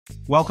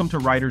Welcome to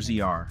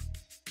WritersER,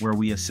 where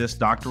we assist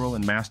doctoral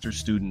and master's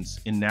students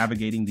in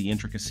navigating the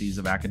intricacies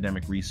of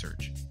academic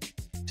research.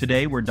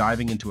 Today, we're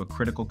diving into a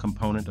critical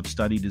component of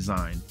study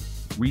design,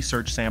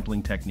 research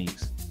sampling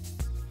techniques.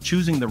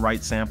 Choosing the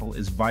right sample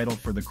is vital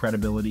for the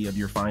credibility of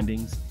your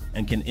findings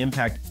and can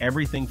impact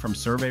everything from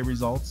survey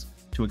results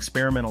to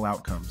experimental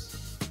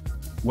outcomes.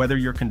 Whether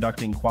you're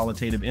conducting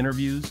qualitative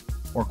interviews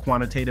or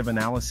quantitative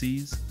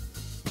analyses,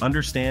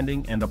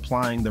 understanding and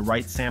applying the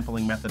right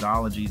sampling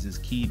methodologies is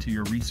key to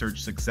your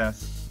research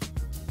success.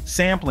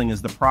 Sampling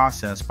is the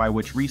process by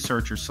which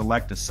researchers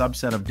select a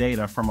subset of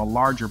data from a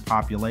larger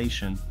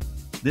population.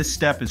 This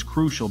step is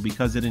crucial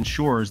because it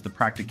ensures the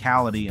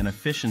practicality and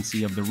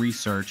efficiency of the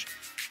research,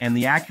 and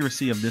the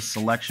accuracy of this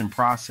selection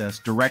process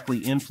directly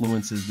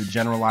influences the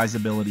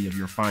generalizability of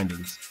your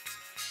findings.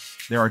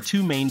 There are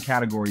two main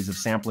categories of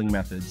sampling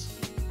methods: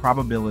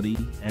 probability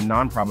and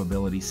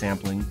non-probability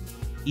sampling,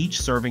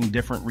 each serving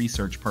different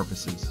research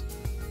purposes.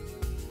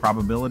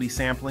 Probability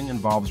sampling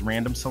involves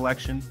random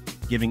selection,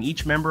 giving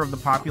each member of the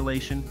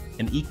population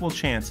an equal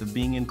chance of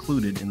being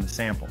included in the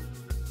sample.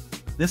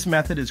 This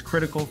method is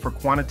critical for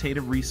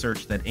quantitative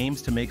research that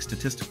aims to make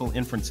statistical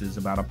inferences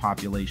about a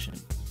population.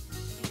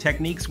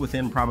 Techniques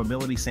within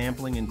probability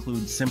sampling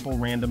include simple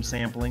random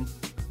sampling,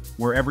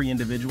 where every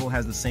individual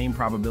has the same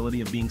probability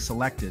of being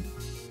selected;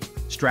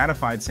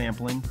 stratified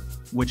sampling,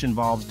 which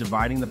involves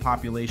dividing the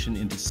population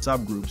into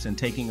subgroups and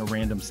taking a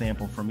random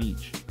sample from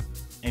each;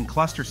 and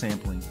cluster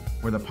sampling,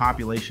 where the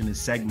population is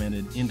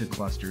segmented into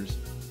clusters,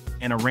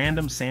 and a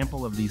random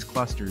sample of these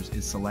clusters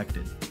is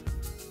selected.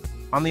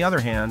 On the other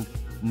hand,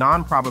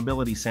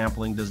 non-probability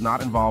sampling does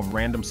not involve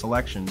random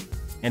selection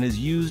and is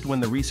used when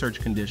the research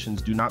conditions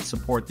do not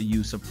support the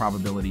use of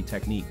probability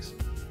techniques.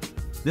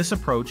 This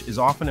approach is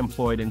often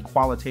employed in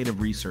qualitative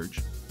research,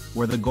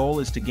 where the goal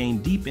is to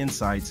gain deep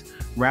insights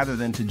rather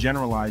than to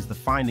generalize the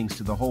findings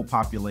to the whole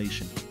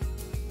population.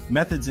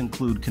 Methods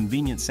include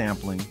convenient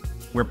sampling,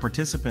 where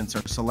participants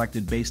are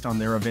selected based on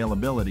their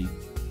availability;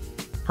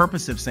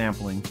 purposive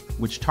sampling,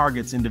 which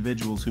targets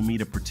individuals who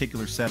meet a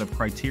particular set of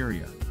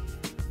criteria;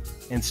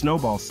 and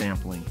snowball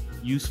sampling,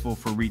 useful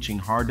for reaching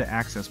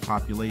hard-to-access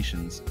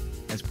populations,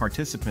 as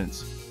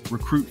participants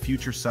recruit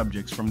future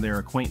subjects from their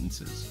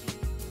acquaintances.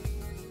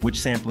 Which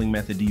sampling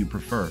method do you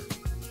prefer?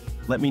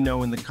 Let me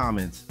know in the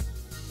comments.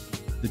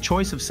 The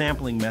choice of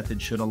sampling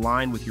method should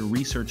align with your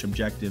research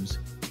objectives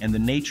and the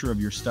nature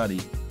of your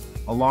study,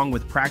 along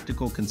with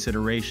practical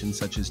considerations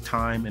such as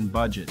time and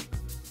budget.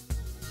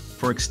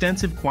 For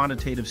extensive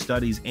quantitative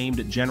studies aimed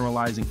at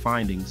generalizing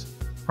findings,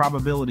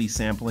 probability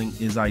sampling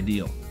is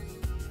ideal.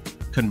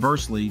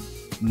 Conversely,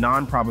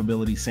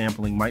 non-probability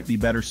sampling might be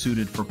better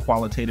suited for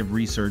qualitative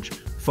research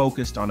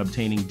focused on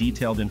obtaining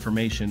detailed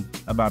information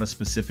about a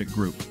specific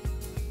group.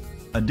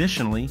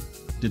 Additionally,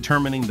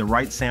 determining the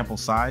right sample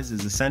size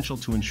is essential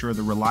to ensure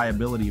the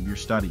reliability of your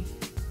study.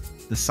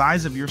 The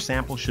size of your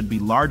sample should be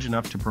large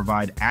enough to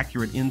provide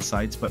accurate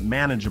insights but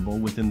manageable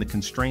within the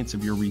constraints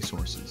of your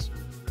resources.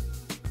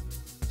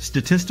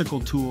 Statistical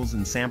tools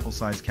and sample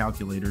size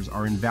calculators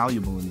are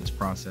invaluable in this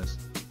process,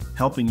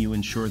 helping you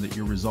ensure that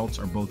your results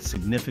are both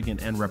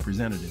significant and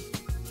representative.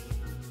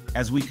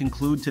 As we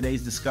conclude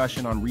today's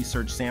discussion on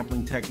research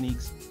sampling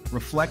techniques,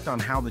 reflect on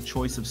how the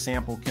choice of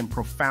sample can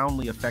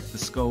profoundly affect the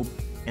scope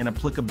and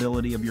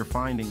applicability of your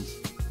findings.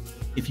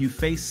 If you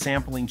face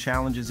sampling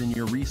challenges in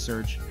your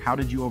research, how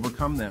did you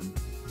overcome them?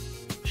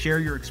 Share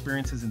your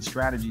experiences and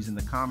strategies in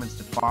the comments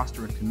to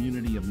foster a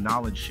community of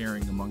knowledge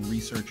sharing among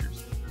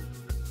researchers.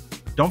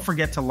 Don't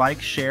forget to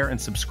like, share, and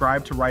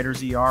subscribe to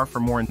WritersER for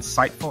more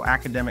insightful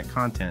academic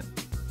content.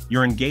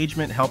 Your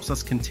engagement helps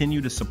us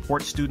continue to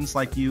support students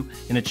like you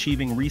in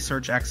achieving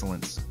research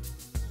excellence.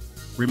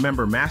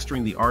 Remember,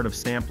 mastering the art of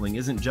sampling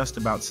isn't just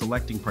about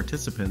selecting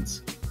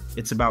participants.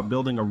 It's about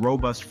building a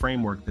robust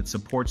framework that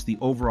supports the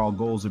overall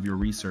goals of your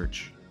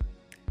research.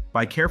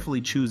 By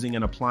carefully choosing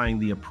and applying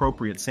the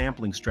appropriate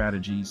sampling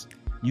strategies,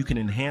 you can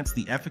enhance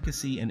the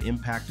efficacy and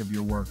impact of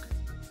your work.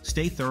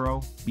 Stay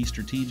thorough, be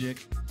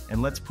strategic,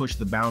 and let's push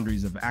the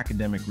boundaries of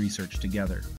academic research together.